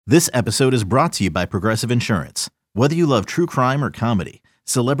This episode is brought to you by Progressive Insurance. Whether you love true crime or comedy,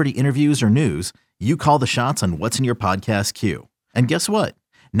 celebrity interviews or news, you call the shots on what's in your podcast queue. And guess what?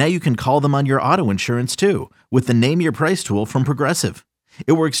 Now you can call them on your auto insurance too with the Name Your Price tool from Progressive.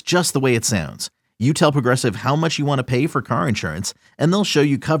 It works just the way it sounds. You tell Progressive how much you want to pay for car insurance, and they'll show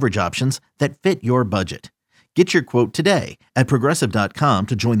you coverage options that fit your budget. Get your quote today at Progressive.com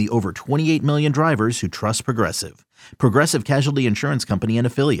to join the over 28 million drivers who trust Progressive. Progressive Casualty Insurance Company and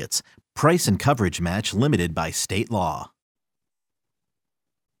Affiliates. Price and coverage match limited by state law.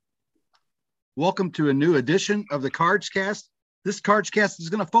 Welcome to a new edition of the Cards Cast. This Cards Cast is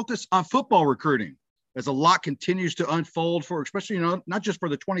going to focus on football recruiting as a lot continues to unfold for, especially, not just for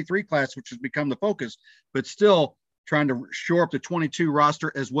the 23 class, which has become the focus, but still trying to shore up the 22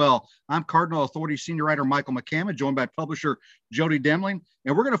 roster as well. I'm Cardinal Authority senior writer Michael McCammon, joined by publisher Jody Demling,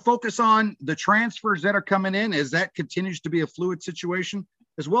 and we're going to focus on the transfers that are coming in as that continues to be a fluid situation,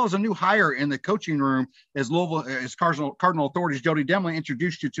 as well as a new hire in the coaching room as Louisville, as Cardinal Authority's Jody Demling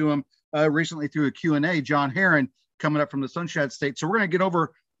introduced you to him recently through a Q&A, John Heron, coming up from the Sunshine State. So we're going to get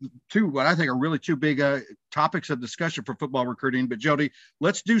over to what I think are really two big topics of discussion for football recruiting. But Jody,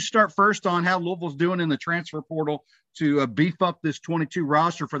 let's start first on how Louisville's doing in the transfer portal to beef up this 22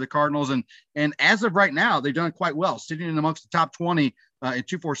 roster for the Cardinals. And as of right now, they've done quite well, sitting in amongst the top 20 in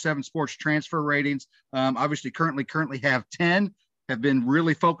 247 Sports transfer ratings. Obviously, currently have 10 have been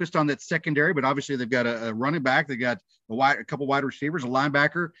really focused on that secondary, but obviously they've got a running back, they got a couple wide receivers, a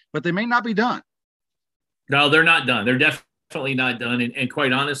linebacker, but they may not be done. No, they're not done. They're definitely not done. And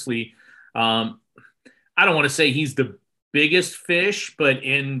quite honestly, I don't want to say he's the biggest fish, but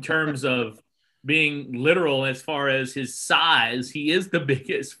in terms of being literal as far as his size, he is the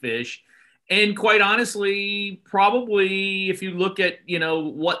biggest fish. And quite honestly, probably if you look at,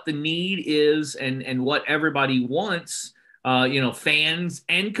 what the need is and what everybody wants, fans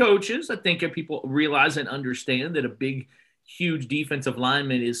and coaches, I think if people realize and understand that a big, huge defensive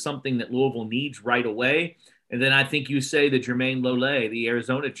lineman is something that Louisville needs right away. And then I think you say that Jermaine Lole, the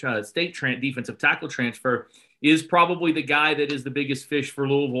Arizona State defensive tackle transfer, is probably the guy that is the biggest fish for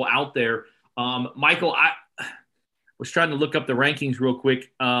Louisville out there. Michael, I was trying to look up the rankings real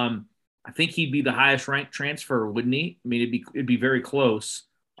quick. I think he'd be the highest ranked transfer, wouldn't he? I mean, it'd be very close.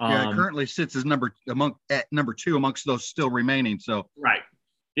 Currently sits as number two amongst those still remaining. So right,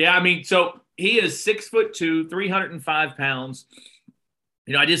 yeah. I mean, so he is 6'2", 305 pounds.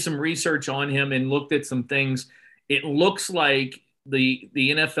 I did some research on him and looked at some things. It looks like the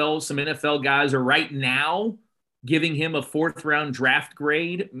NFL, some NFL guys are right now giving him a 4th round draft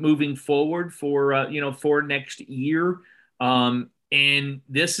grade moving forward for next year. And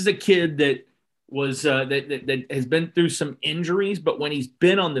this is a kid that was that has been through some injuries, but when he's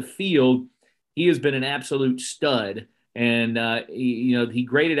been on the field, he has been an absolute stud. And he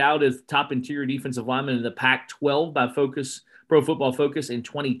graded out as top interior defensive lineman in the Pac-12 by Pro Football Focus in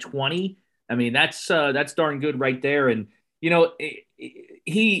 2020. I mean, that's darn good right there. And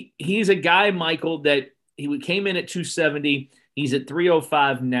he's a guy, Michael, that he came in at 270. He's at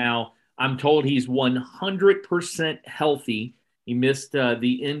 305 now. I'm told he's 100% healthy. He missed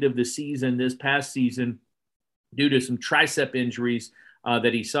the end of the season this past season due to some tricep injuries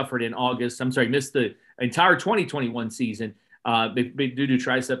that he suffered in August. Missed the entire 2021 season due to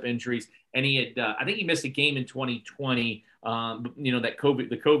tricep injuries. And he had, I think he missed a game in 2020, the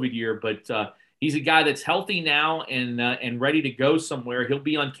COVID year. But he's a guy that's healthy now and ready to go somewhere. He'll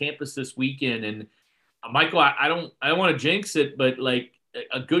be on campus this weekend. And Michael, I don't want to jinx it, but like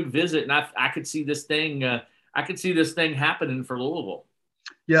a good visit, and I could see this thing. I could see this thing happening for Louisville.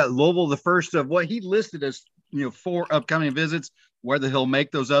 Yeah, Louisville, the first of what he listed as 4 upcoming visits. Whether he'll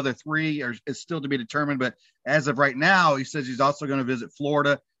make those other 3 is still to be determined. But as of right now, he says he's also going to visit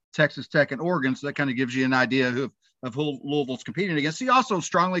Florida, Texas Tech, and Oregon. So that kind of gives you an idea of who Louisville's competing against. He also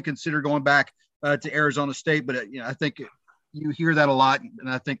strongly considered going back to Arizona State. But, I think you hear that a lot. And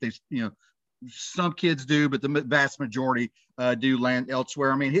I think some kids do, but the vast majority do land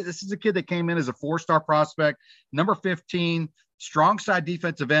elsewhere. I mean, this is a kid that came in as a 4-star prospect, number 15, strong side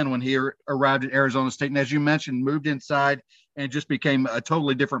defensive end when he arrived at Arizona State. And as you mentioned, moved inside and just became a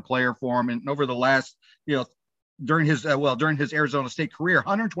totally different player for him. And over the last, during his Arizona State career,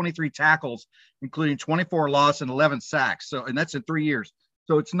 123 tackles, including 24 loss and 11 sacks. So, and that's in 3 years.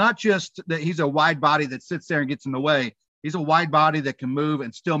 So it's not just that he's a wide body that sits there and gets in the way. He's a wide body that can move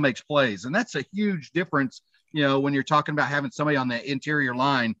and still makes plays. And that's a huge difference, when you're talking about having somebody on the interior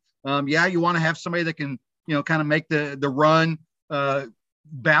line. You want to have somebody that can, kind of make the run,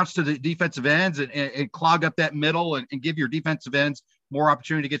 bounce to the defensive ends and clog up that middle and give your defensive ends more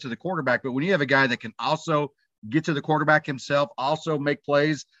opportunity to get to the quarterback. But when you have a guy that can also get to the quarterback himself, also make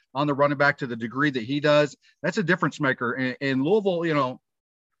plays on the running back to the degree that he does. That's a difference maker. And Louisville,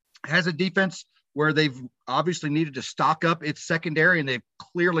 has a defense where they've obviously needed to stock up its secondary, and they've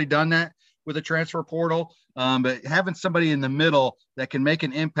clearly done that with the transfer portal. But having somebody in the middle that can make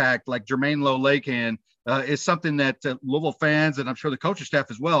an impact like Jermaine Lole can is something that Louisville fans, and I'm sure the coaching staff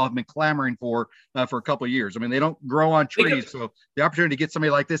as well, have been clamoring for a couple of years. I mean, they don't grow on trees. So the opportunity to get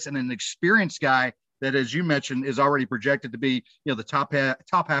somebody like this and an experienced guy that, as you mentioned, is already projected to be, the top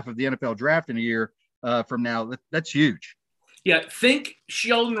half of the NFL draft in a year from now, that's huge. Yeah, think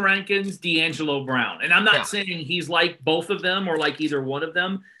Sheldon Rankins, D'Angelo Brown. And I'm not saying he's like both of them or like either one of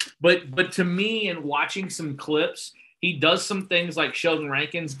them, but to me, in watching some clips, he does some things like Sheldon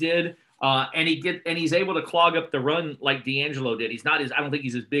Rankins did, and he's able to clog up the run like D'Angelo did. I don't think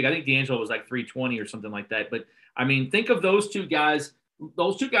he's as big. I think D'Angelo was like 320 or something like that. But I mean, think of those two guys.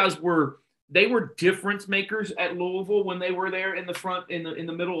 Those two guys were difference makers at Louisville when they were there in the front, in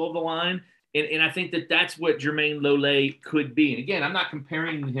the middle of the line. And I think that's what Jermaine Lole could be. And again, I'm not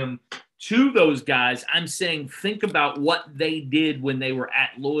comparing him to those guys. I'm saying think about what they did when they were at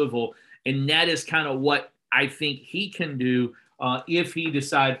Louisville. And that is kind of what I think he can do if he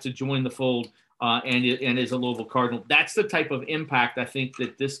decides to join the fold and is a Louisville Cardinal. That's the type of impact I think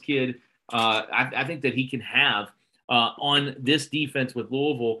that this kid, I think that he can have on this defense with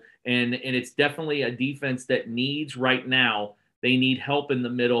Louisville. And it's definitely a defense that needs right now. They need help in the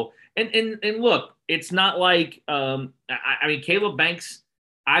middle. And look, it's not like I mean, Caleb Banks,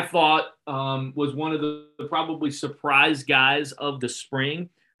 I thought was one of the probably surprise guys of the spring.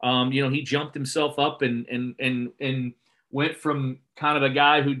 He jumped himself up and went from kind of a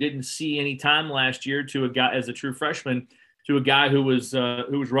guy who didn't see any time last year to a guy as a true freshman to a guy who was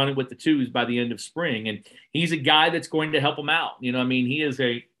running with the twos by the end of spring. And he's a guy that's going to help him out. I mean,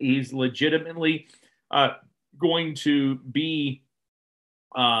 he's legitimately going to be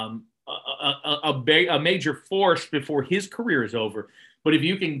a major force before his career is over. But if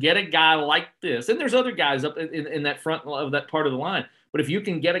you can get a guy like this, and there's other guys up in that front of that part of the line, but if you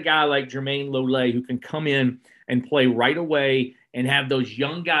can get a guy like Jermaine Lole who can come in and play right away and have those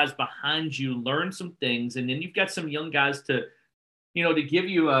young guys behind you learn some things, and then you've got some young guys to give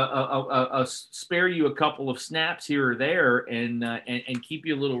you a spare you a couple of snaps here or there and keep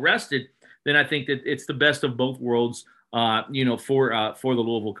you a little rested, then I think that it's the best of both worlds. For the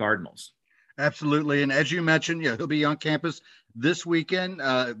Louisville Cardinals. Absolutely. And as you mentioned, he'll be on campus this weekend.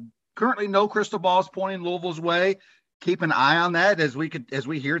 Currently no crystal balls pointing Louisville's way. Keep an eye on that as we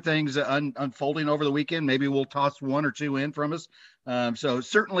hear things unfolding over the weekend. Maybe we'll toss one or two in from us. So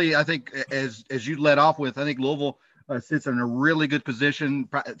certainly I think as you led off with, I think Louisville sits in a really good position,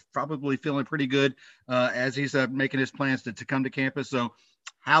 probably feeling pretty good as he's making his plans to come to campus. So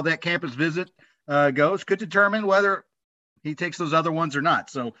how that campus visit goes could determine whether he takes those other ones or not.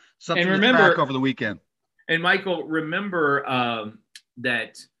 So something to track over the weekend. And Michael, remember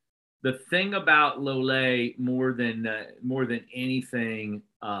that the thing about Lole more than anything,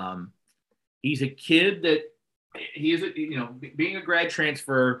 he's a kid that he is, being a grad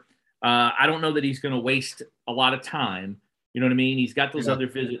transfer. I don't know that he's going to waste a lot of time. You know what I mean? He's got those other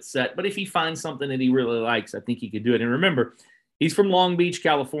visits set, but if he finds something that he really likes, I think he could do it. And remember, he's from Long Beach,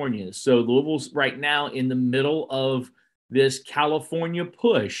 California. So Louisville's right now in the middle of this California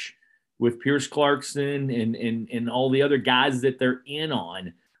push with Pierce Clarkson and all the other guys that they're in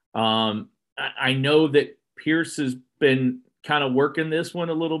on. I know that Pierce has been kind of working this one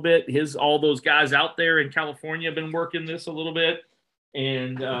a little bit. All those guys out there in California have been working this a little bit.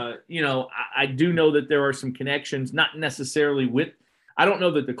 And, I do know that there are some connections, not necessarily I don't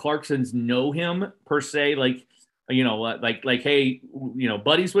know that the Clarksons know him per se, like, hey,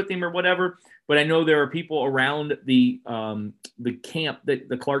 buddies with him or whatever. But I know there are people around the camp,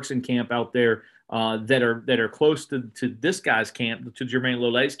 the Clarkson camp out there that are close to this guy's camp, to Jermaine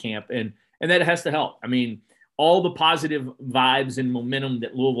Lole's camp, and that has to help. I mean, all the positive vibes and momentum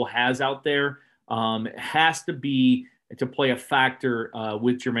that Louisville has out there has to play a factor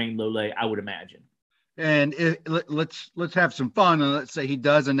with Jermaine Lole, I would imagine. And let's have some fun. And let's say he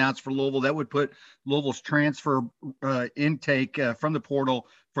does announce for Louisville. That would put Louisville's transfer intake from the portal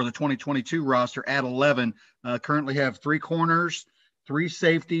for the 2022 roster at 11. Currently have 3 corners, 3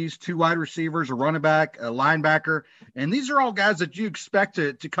 safeties, 2 wide receivers, a running back, a linebacker. And these are all guys that you expect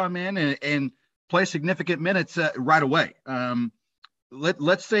to come in and play significant minutes right away.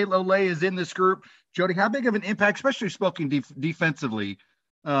 Let's say Lole is in this group. Jody, how big of an impact, especially spoken defensively,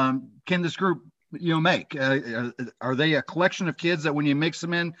 can this group make? Are they a collection of kids that when you mix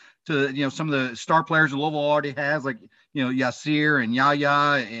them in to some of the star players that Louisville already has, like Yasir and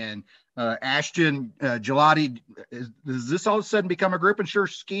Yaya and Ashton, Gelati. Does this all of a sudden become a group? And sure,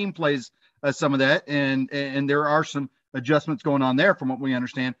 scheme plays some of that, and there are some adjustments going on there from what we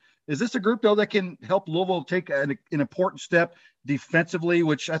understand. Is this a group though that can help Louisville take an important step defensively?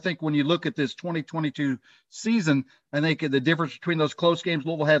 Which I think when you look at this 2022 season, I think the difference between those close games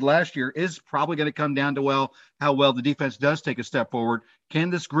Louisville had last year is probably going to come down to how well the defense does take a step forward. Can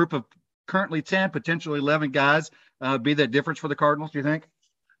this group of currently 10, potentially 11 guys be that difference for the Cardinals? Do you think?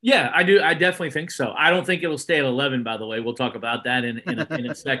 Yeah, I do. I definitely think so. I don't think it'll stay at 11, by the way. We'll talk about that in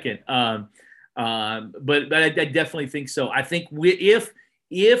a second. But I definitely think so. I think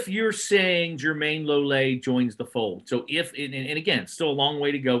if you're saying Jermaine Lole joins the fold, so and again, still a long way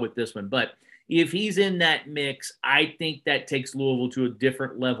to go with this one, but if he's in that mix, I think that takes Louisville to a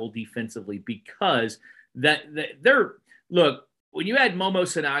different level defensively because look, when you add Momo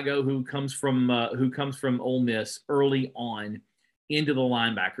Sanago, who comes from Ole Miss early on into the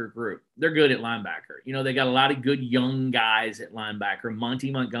linebacker group, they're good at linebacker. They got a lot of good young guys at linebacker. Monty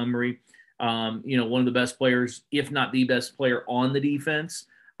Montgomery, one of the best players, if not the best player on the defense.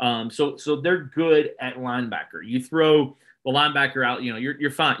 So they're good at linebacker. You throw the linebacker out,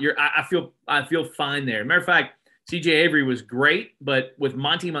 you're fine. I feel fine there. Matter of fact, CJ Avery was great, but with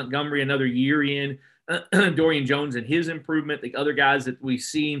Monty Montgomery another year in, Dorian Jones and his improvement, the other guys that we've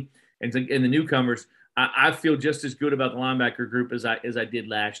seen and the newcomers, I feel just as good about the linebacker group as I did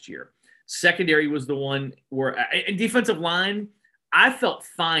last year. Secondary was the one where, and defensive line, I felt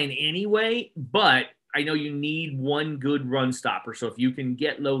fine anyway, but I know you need one good run stopper. So if you can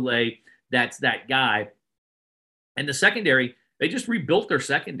get Lole, that's that guy. And the secondary, they just rebuilt their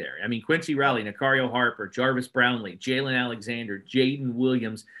secondary. I mean, Quincy Riley, Nicario Harper, Jarvis Brownlee, Jalen Alexander, Jaden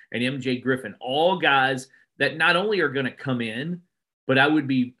Williams, and MJ Griffin, all guys that not only are going to come in, but I would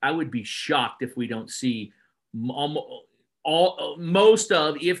be shocked if we don't see most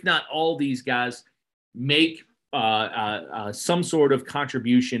of, if not all, these guys make some sort of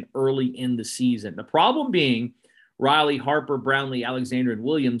contribution early in the season. The problem being Riley, Harper, Brownlee, Alexander, and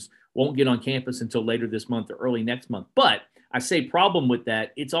Williams won't get on campus until later this month or early next month. But I say problem with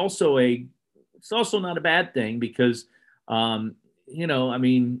that, it's also not a bad thing because, they're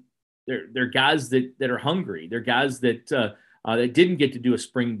guys that are hungry. They're guys that didn't get to do a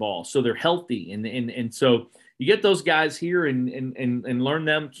spring ball, so they're healthy, and so you get those guys here and learn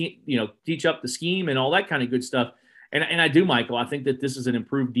them, teach up the scheme and all that kind of good stuff. And I do, Michael. I think that this is an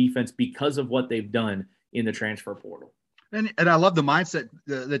improved defense because of what they've done in the transfer portal. And I love the mindset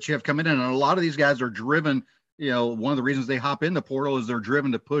that you have coming in. And a lot of these guys are driven. One of the reasons they hop in the portal is they're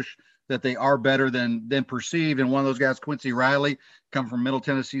driven to push that they are better than perceived. And one of those guys, Quincy Riley, come from Middle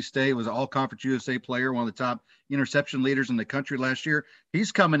Tennessee State, was an all-conference USA player, one of the top interception leaders in the country last year.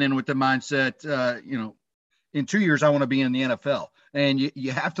 He's coming in with the mindset, in 2 years, I want to be in the NFL. And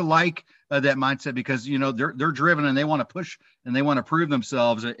you have to like that mindset because, they're driven and they want to push and they want to prove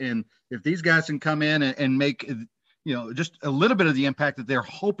themselves. And if these guys can come in and make, just a little bit of the impact that they're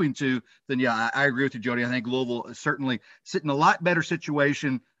hoping to, then yeah, I agree with you, Jody. I think Louisville is certainly sitting in a lot better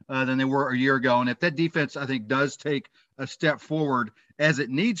situation than they were a year ago. And if that defense, I think, does take a step forward as it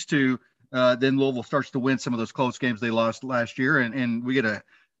needs to, then Louisville starts to win some of those close games they lost last year. And we get a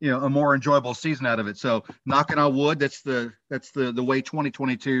more enjoyable season out of it. So knocking on wood, that's the way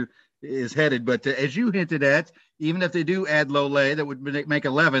 2022 is headed. But as you hinted at, even if they do add Lole, that would make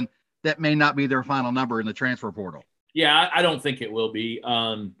 11, that may not be their final number in the transfer portal. Yeah, I don't think it will be.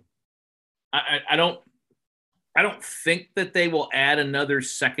 I don't think that they will add another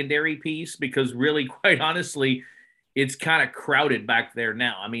secondary piece because really, quite honestly, it's kind of crowded back there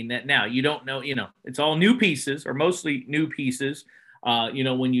now. I mean, now you don't know, it's all new pieces or mostly new pieces.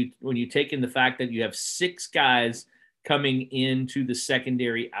 When you take in the fact that you have 6 guys coming into the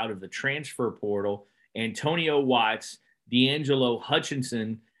secondary out of the transfer portal, Antonio Watts, D'Angelo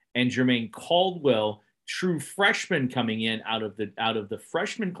Hutchinson, and Jermaine Caldwell, true freshmen coming in out of the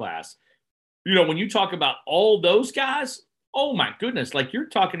freshman class. When you talk about all those guys, oh my goodness, like you're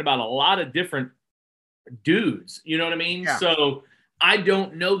talking about a lot of different dudes. You know what I mean? Yeah. So I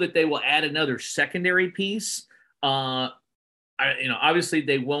don't know that they will add another secondary piece. Obviously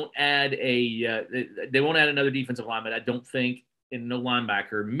they won't add another defensive lineman. I don't think, and no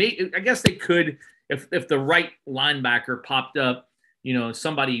linebacker. I guess they could if the right linebacker popped up.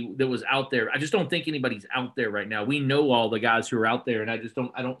 Somebody that was out there. I just don't think anybody's out there right now. We know all the guys who are out there, and I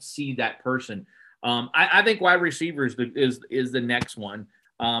don't see that person. I think wide receiver is the next one.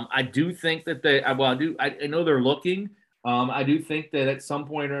 I do think that I know they're looking. I do think that at some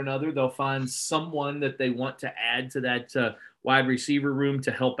point or another they'll find someone that they want to add to that wide receiver room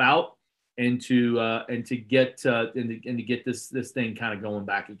to help out and to get this thing kind of going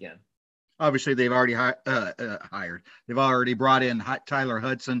back again. obviously they've already hired. They've already brought in Tyler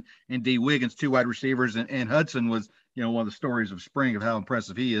Hudson and D Wiggins, two wide receivers, and Hudson was, one of the stories of spring of how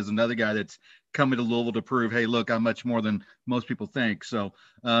impressive he is. Another guy that's coming to Louisville to prove, hey, look, I'm much more than most people think. So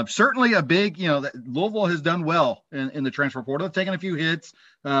certainly a big, Louisville has done well in the transfer portal. They've taken a few hits.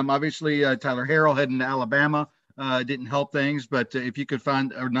 Obviously, Tyler Harrell heading to Alabama didn't help things, but if you could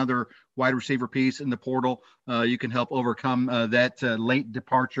find another wide receiver piece in the portal, you can help overcome that late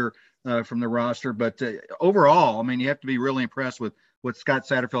departure from the roster. But overall, I mean, you have to be really impressed with what Scott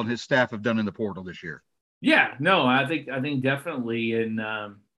Satterfield and his staff have done in the portal this year. Yeah, no, I think definitely, and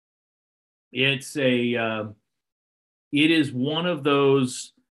it is one of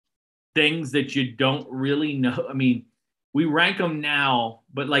those things that you don't really know. I mean, we rank them now,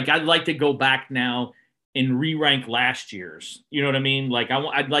 but like I'd like to go back now and re-rank last year's. You know what I mean? Like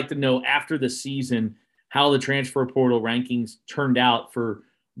I'd like to know after the season how the transfer portal rankings turned out for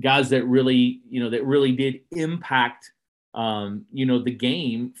guys that really did impact the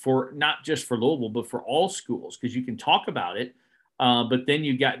game, for not just for Louisville, but for all schools, because you can talk about it. But then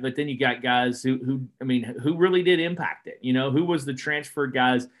you got guys who really did impact it. Who was the transfer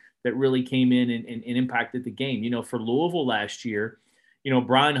guys that really came in and impacted the game? For Louisville last year,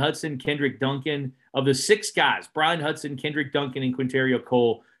 Brian Hudson, Kendrick Duncan, of the six guys, Brian Hudson, Kendrick Duncan, and Quinterio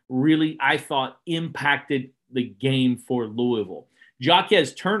Cole really, I thought, impacted the game for Louisville.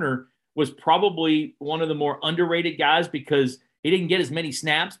 Jaquez Turner was probably one of the more underrated guys because he didn't get as many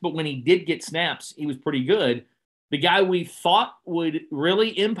snaps, but when he did get snaps, he was pretty good. The guy we thought would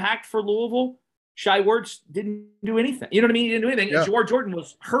really impact for Louisville, Shai Werts, didn't do anything. You know what I mean? He didn't do anything. Yeah. Jawhar Jordan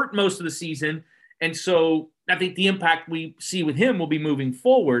was hurt most of the season, and so I think the impact we see with him will be moving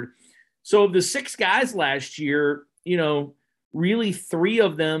forward. So of the six guys last year, really three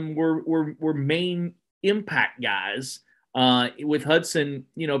of them were main impact guys. With Hudson,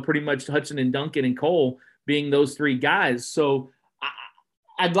 pretty much Hudson and Duncan and Cole being those three guys. So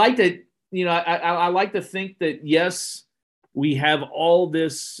I'd like to, I like to think that, yes, we have all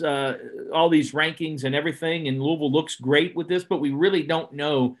these rankings and everything, and Louisville looks great with this, but we really don't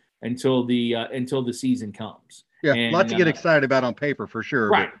know until the season comes. Yeah, a lot to get excited about on paper for sure.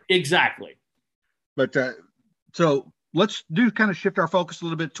 Right, exactly. But so let's kind of shift our focus a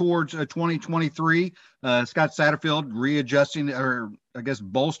little bit towards 2023. Scott Satterfield readjusting, or I guess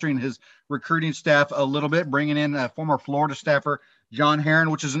bolstering his recruiting staff a little bit, bringing in former Florida staffer John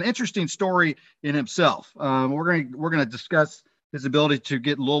Herron, which is an interesting story in himself. We're going to discuss his ability to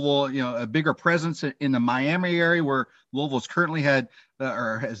get Louisville, a bigger presence in the Miami area, where Louisville's currently had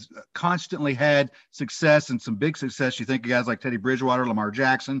or has constantly had success, and some big success. You think of guys like Teddy Bridgewater, Lamar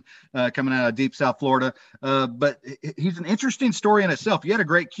Jackson, coming out of deep South Florida. But he's an interesting story in itself. You had a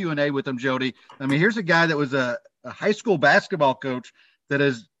great Q&A with him, Jody. I mean, here's a guy that was a high school basketball coach that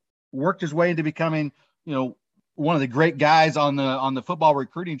has worked his way into becoming, one of the great guys on the football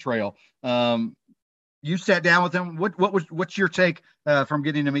recruiting trail. You sat down with him. What's your take from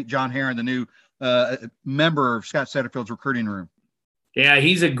getting to meet John Herron, the new member of Scott Satterfield's recruiting room? Yeah,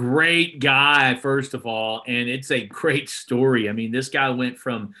 he's a great guy, first of all, and it's a great story. I mean, this guy went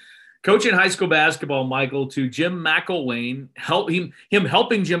from coaching high school basketball, Michael, to Jim McElwain, helping Jim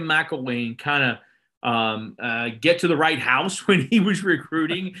McElwain kind of get to the right house when he was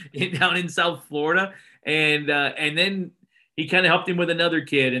recruiting down in South Florida, and then he kind of helped him with another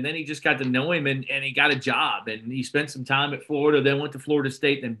kid, and then he just got to know him, and he got a job, and he spent some time at Florida, then went to Florida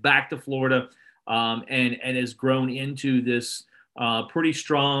State, then back to Florida, and has grown into this pretty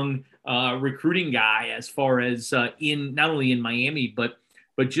strong recruiting guy as far as in not only in Miami, but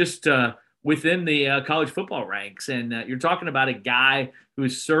just within the college football ranks. And you're talking about a guy who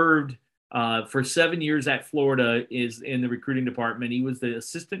has served for 7 years at Florida, is in the recruiting department. He was the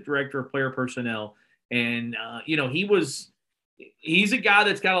assistant director of player personnel. And, he's a guy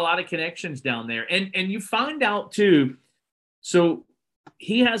that's got a lot of connections down there. And you find out too, so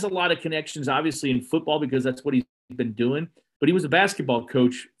he has a lot of connections, obviously, in football, because that's what he's been doing. But he was a basketball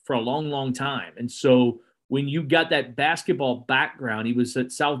coach for a long, long time. And so when you got that basketball background, he was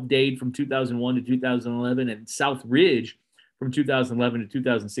at South Dade from 2001 to 2011 and South Ridge from 2011 to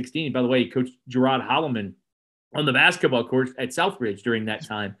 2016. By the way, he coached Gerard Holloman on the basketball court at Southridge during that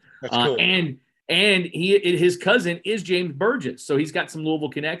time. That's cool. And his cousin is James Burgess, so he's got some Louisville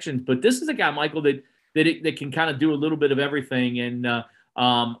connections. But this is a guy, Michael, that can kind of do a little bit of everything. And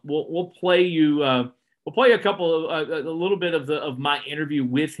we'll play you a little bit of my interview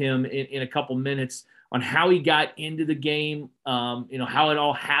with him in a couple minutes on how he got into the game, how it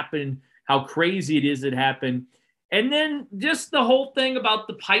all happened, how crazy it is it happened, and then just the whole thing about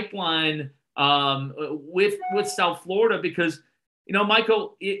the pipeline with South Florida, because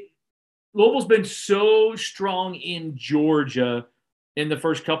Michael, Louisville's been so strong in Georgia in the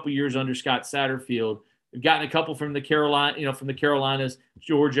first couple of years under Scott Satterfield. We've gotten a couple from the Carolinas,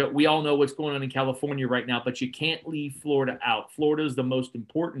 Georgia. We all know what's going on in California right now, but you can't leave Florida out. Florida is the most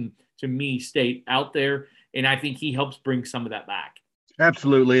important, to me, state out there, and I think he helps bring some of that back.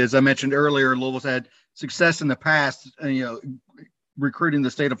 Absolutely. As I mentioned earlier, Louisville's had success in the past, recruiting the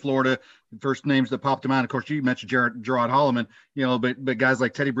state of Florida. The first names that popped to mind, of course, you mentioned Gerard Holloman, but guys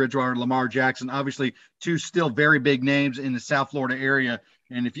like Teddy Bridgewater, Lamar Jackson, obviously two still very big names in the South Florida area.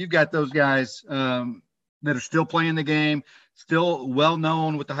 And if you've got those guys that are still playing the game, still well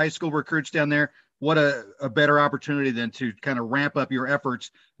known with the high school recruits down there, what a better opportunity than to kind of ramp up your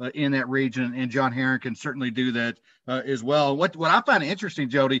efforts in that region. And John Herron can certainly do that as well. What I find interesting,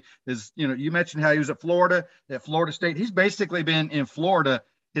 Jody, is, you mentioned how he was at Florida State. He's basically been in Florida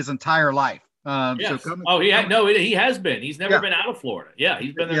his entire life. Yes. He has been. He's never been out of Florida. Yeah,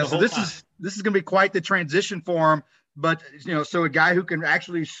 he's been there the whole time. This is going to be quite the transition for him. But, so a guy who can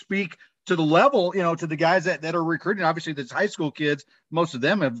actually speak to the level, to the guys that are recruiting. Obviously, that's high school kids. Most of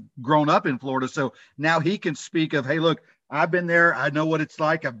them have grown up in Florida. So now he can speak of, hey, look, I've been there. I know what it's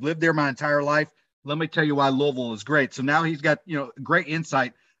like. I've lived there my entire life. Let me tell you why Louisville is great. So now he's got, great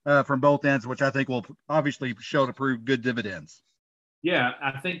insight from both ends, which I think will obviously show to prove good dividends. Yeah,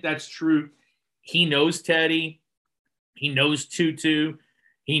 I think that's true. He knows Teddy. He knows Tutu.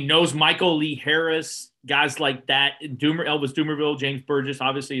 He knows Michael Lee Harris, guys like that. Elvis Dumerville, James Burgess,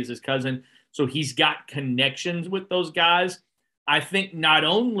 obviously, is his cousin. So he's got connections with those guys. I think not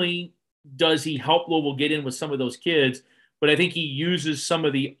only does he help Louisville get in with some of those kids, but I think he uses some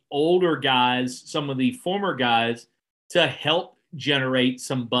of the older guys, some of the former guys, to help generate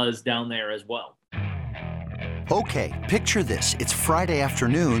some buzz down there as well. Okay, picture this. It's Friday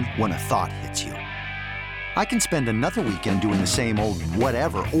afternoon when a thought hits you. I can spend another weekend doing the same old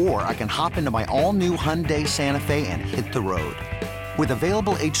whatever, or I can hop into my all-new Hyundai Santa Fe and hit the road. With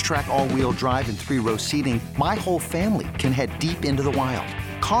available H-Track all-wheel drive and 3-row seating, my whole family can head deep into the wild.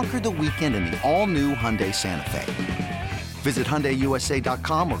 Conquer the weekend in the all-new Hyundai Santa Fe. Visit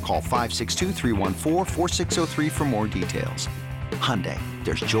HyundaiUSA.com or call 562-314-4603 for more details. Hyundai,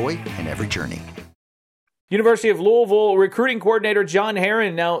 there's joy in every journey. University of Louisville recruiting coordinator John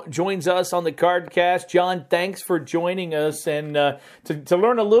Herron now joins us on the Cardcast. John, thanks for joining us and to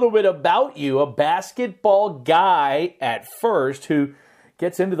learn a little bit about you, a basketball guy at first who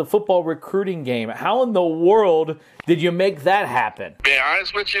gets into the football recruiting game. How in the world did you make that happen? Being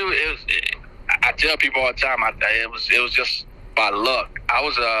honest with you, I tell people all the time, it was just by luck. I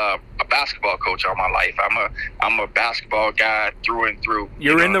was a basketball coach all my life. I'm a basketball guy through and through.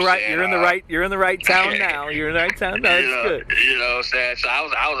 You're in the right town now. You're in the right town now. That's good. You know what I'm saying? So I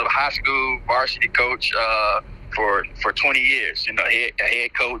was a high school varsity coach for 20 years. A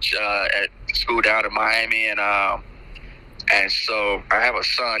head coach at the school down in Miami, and so I have a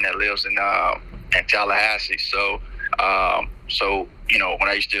son that lives in Tallahassee. So when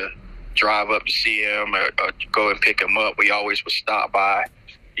I used to drive up to see him or go and pick him up, we always would stop by,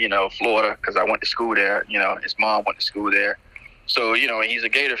 Florida, because I went to school there. His mom went to school there. So, he's a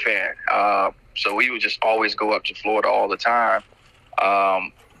Gator fan. So we would just always go up to Florida all the time.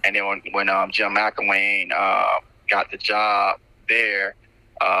 And then when Jim McElwain got the job there,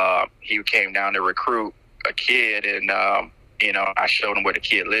 he came down to recruit a kid. And, I showed him where the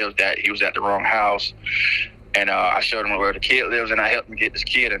kid lives at. He was at the wrong house. And I showed him where the kid lives, and I helped him get this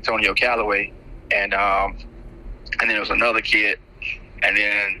kid, Antonio Callaway. And then there was another kid. And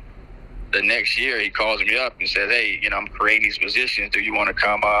then the next year, he calls me up and says, "Hey, I'm creating these positions. Do you want to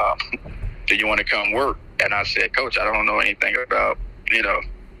come? Do you want to come work?" And I said, "Coach, I don't know anything about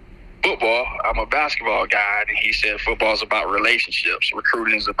football. I'm a basketball guy." And he said, "Football is about relationships.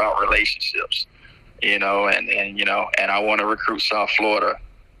 Recruiting is about relationships. And I want to recruit South Florida."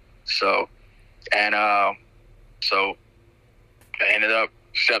 So I ended up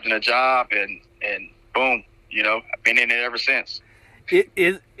accepting a job, and boom, I've been in it ever since. It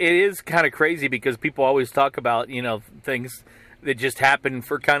is kind of crazy because people always talk about, things that just happen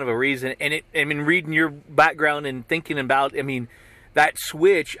for kind of a reason. And reading your background and thinking about, that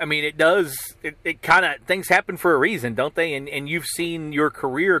switch, it kind of, things happen for a reason, don't they? And you've seen your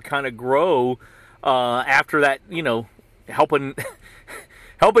career kind of grow after that, helping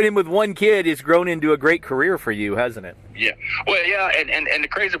him with one kid has grown into a great career for you, hasn't it? Yeah. Well, yeah, and the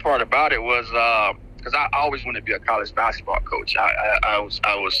crazy part about it was because I always wanted to be a college basketball coach. I was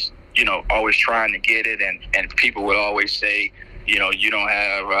always trying to get it, and people would always say, you don't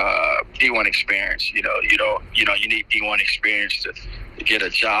have D1 experience. You need D1 experience to get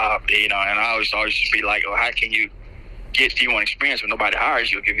a job. And I always be like, oh, how can you get D1 experience when nobody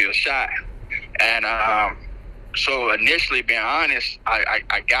hires you, give you a shot. And so initially, being honest,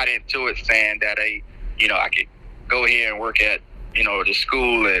 I got into it saying that I could go here and work at the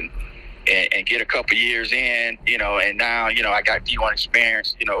school and get a couple years in, and now I got D1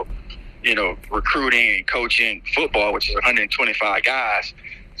 experience, recruiting and coaching football, which is 125 guys.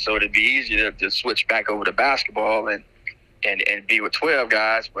 So it'd be easier to switch back over to basketball and be with 12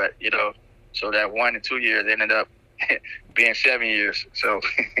 guys, but so that 1 and 2 years ended up being 7 years. So.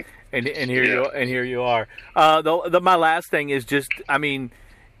 And here you are. My last thing is just, I mean,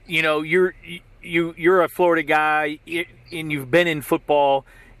 you're a Florida guy, and you've been in football.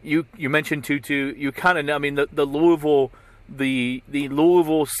 You mentioned Tutu. You kind of know. I mean, the Louisville, the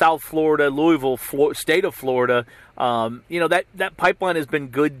Louisville, South Florida, state of Florida. That pipeline has been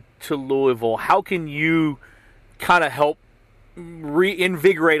good to Louisville. How can you kind of help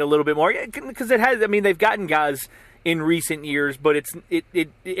reinvigorate a little bit more? Because it has. I mean, they've gotten guys in recent years, but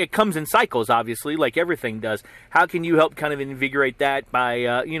it comes in cycles, obviously, like everything does. How can you help kind of invigorate that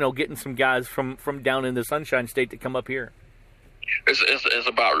by getting some guys from down in the Sunshine State to come up here? It's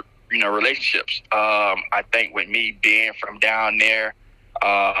about relationships. I think with me being from down there,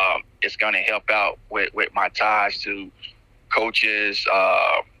 it's going to help out with my ties to coaches,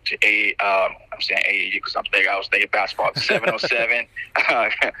 to I'm saying AAU because I'm thinking I was thinking basketball. 707,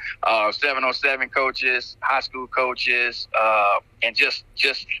 707 coaches, high school coaches, and just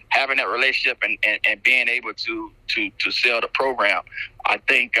having that relationship and being able to sell the program. I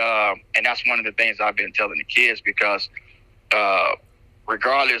think, and that's one of the things I've been telling the kids because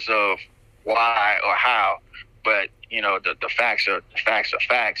regardless of why or how, but the facts are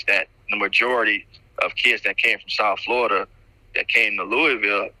facts that the majority of kids that came from South Florida that came to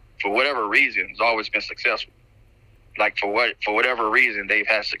Louisville, for whatever reason, has always been successful. Like for whatever reason, they've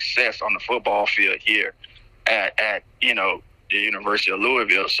had success on the football field here at the University of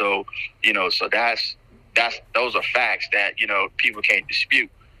Louisville. So so that's those are facts that people can't dispute.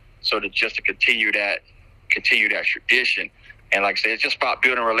 So to continue that tradition, and like I said, it's just about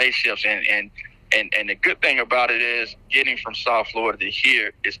building relationships. And the good thing about it is getting from South Florida to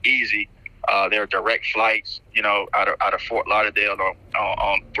here is easy. There are direct flights, out of Fort Lauderdale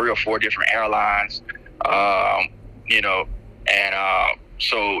on 3 or 4 different airlines,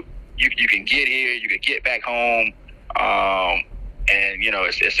 so you can get here, you can get back home, and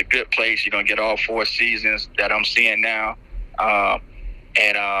it's a good place. You're gonna get all 4 seasons that I'm seeing now,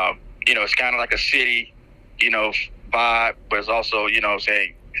 it's kind of like a city, vibe, but it's also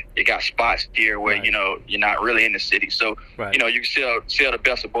saying. You got spots here where right. You're not really in the city, so right. you can sell the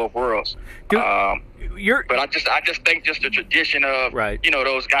best of both worlds. But I just think just the tradition of right.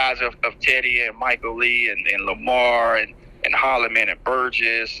 Those guys of Teddy and Michael Lee and Lamar and Holloman and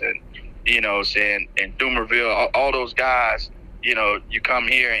Burgess and and Dumerville, all those guys. You come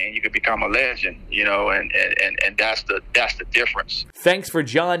here and you can become a legend. And that's the difference. Thanks for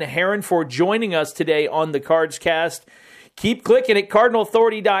John Herron for joining us today on the Cards Cast. Keep clicking at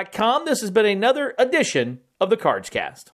CardinalAuthority.com. This has been another edition of the Cards Cast.